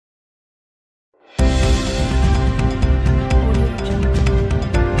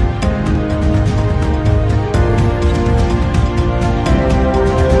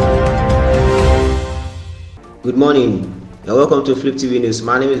Good morning and welcome to Flip TV News.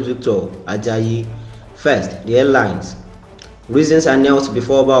 My name is Victor Ajayi. First, the headlines. Reasons are knelt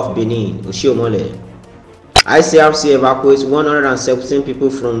before Oba of Benin, Oshiomhole. Icrc evacuates 117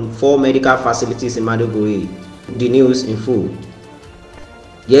 people from 4 medical facilities in Maiduguri. The news in full.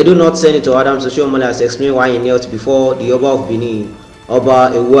 The Edo North Senator Adams Oshiomhole has explained why he knelt before the Oba of Benin,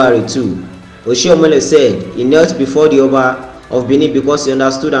 Oba Ewuare II. Oshiomhole said he knelt before the Oba of Benin because he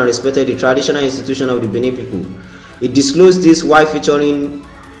understood and respected the traditional institution of the Benin people. He disclosed this while featuring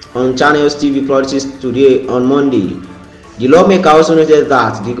on Channels TV Politics Today on Monday. The lawmaker also noted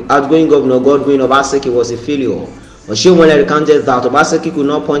that the outgoing governor Godwin Obaseki was a failure. Oshiomhole recounted that Obaseki could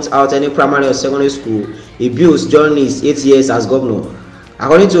not point out any primary or secondary school he built during his 8 years as governor.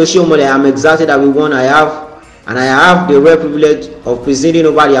 According to Oshiomhole, I am excited that we won. I have the rare privilege of presiding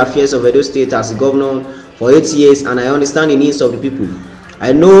over the affairs of Edo State as governor for 8 years, and I understand the needs of the people.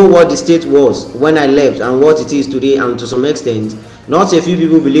 I know what the state was when I left and what it is today, and to some extent, not a few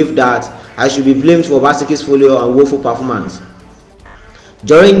people believe that I should be blamed for Obaseki's failure and woeful performance.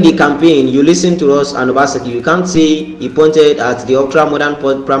 During the campaign, you listened to us and Obaseki. You can't say he pointed at the ultra-modern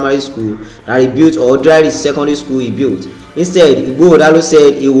primary school that he built or dried his secondary school he built. Instead, Igbohodalo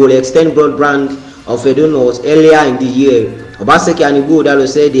said he will extend broadband of Edo North earlier in the year. Obaseki and Igbohodalo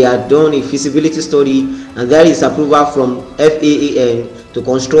said they had done a feasibility study and there is approval from FAAN to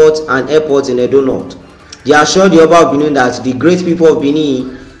construct an airport in Edo North. They assured the Oba of Benin that the great people of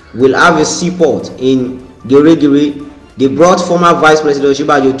Benin will have a seaport in Gere. They brought former Vice President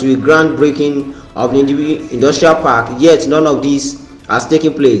Oshibajo to a groundbreaking of the industrial park, yet none of this has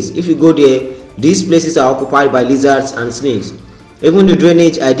taken place. If you go there, these places are occupied by lizards and snakes. Even the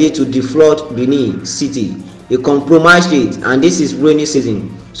drainage idea to deflood Benin City, they compromised it, and this is rainy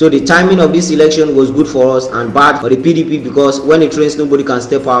season. So the timing of this election was good for us and bad for the PDP because when it rains, nobody can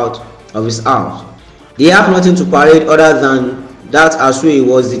step out of his house. They have nothing to parade other than that Asue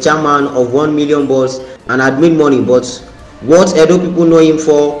was the chairman of 1 million boards and had made money, but what Edo people know him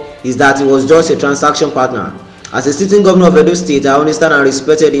for is that he was just a transaction partner. As a sitting governor of Edo State, I understand and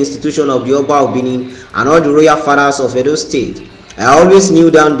respected the institution of the Oba of Benin and all the royal fathers of Edo State. I always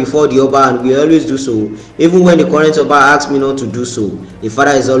kneel down before the Oba and we always do so, even when the current Oba asks me not to do so. A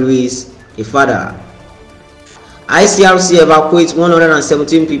father is always a father. Icrc evacuates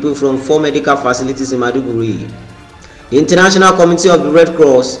 117 people from 4 medical facilities in Maiduguri. The International Committee of the Red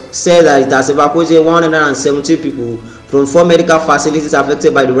Cross said that it has evacuated 117 people from 4 medical facilities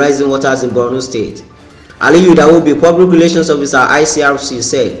affected by the rising waters in Borno State. Aliyu Dawobi, Public Relations Officer Icrc,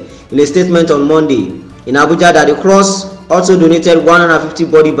 said in a statement on Monday in Abuja that the Cross also donated 150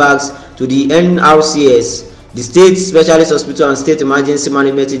 body bags to the NRCS, the State Specialist Hospital and State Emergency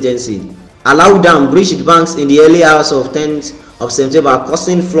Management Agency. Alau Dam breached banks in the early hours of 10th of September,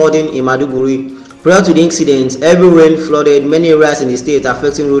 causing flooding in Maiduguri. Prior to the incident, heavy rain flooded many areas in the state,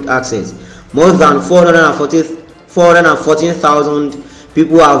 affecting road access. More than 414,000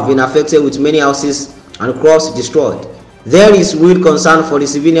 people have been affected, with many houses and crops destroyed. There is real concern for the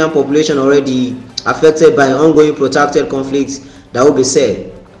civilian population already affected by ongoing protracted conflicts, that will be said.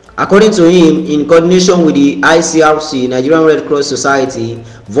 According to him, in coordination with the Icrc, Nigerian Red Cross Society,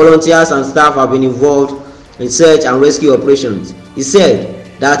 volunteers and staff have been involved in search and rescue operations. He said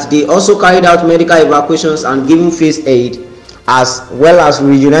that they also carried out medical evacuations and giving first aid, as well as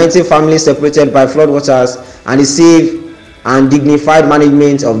reuniting families separated by floodwaters and the safe and dignified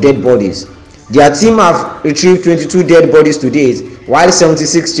management of dead bodies. Their team have retrieved 22 dead bodies to date, while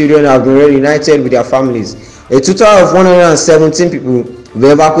 76 children have been reunited with their families. A total of 117 people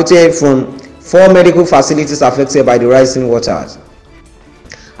were evacuated from 4 medical facilities affected by the rising waters.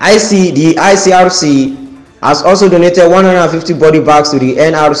 The Icrc has also donated 150 body bags to the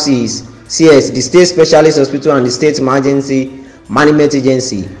NRCS, the State Specialist Hospital and the State Emergency Management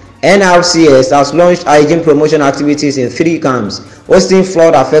Agency. NRCS has launched hygiene promotion activities in 3 camps, hosting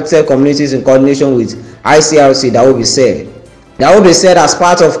flood-affected communities in coordination with Icrc, that will be said. That will be said as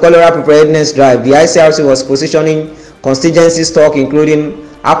part of cholera preparedness drive. The Icrc was positioning contingency stock including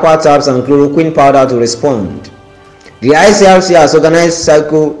aqua tabs and chloroquine powder to respond. The Icrc has organized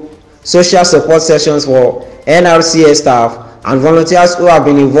social support sessions for NRCS staff and volunteers who have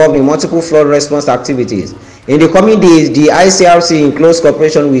been involved in multiple flood response activities. In the coming days, the Icrc, in close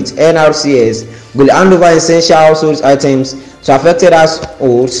cooperation with NRCS, will hand over essential household items to affected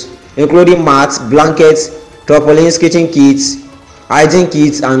households, including mats, blankets, tarpaulins, kitchen kits, hygiene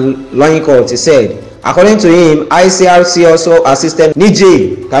kits, and loincloths, he said. According to him, Icrc also assisted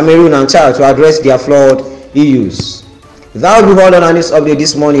Niger, Cameroon, and Chad to address their flood issues. That will be all on this update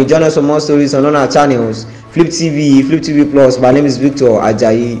this morning. Join us for more stories on our channels, Flip TV, Flip TV Plus. My name is Victor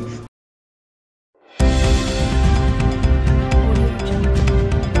Ajayi.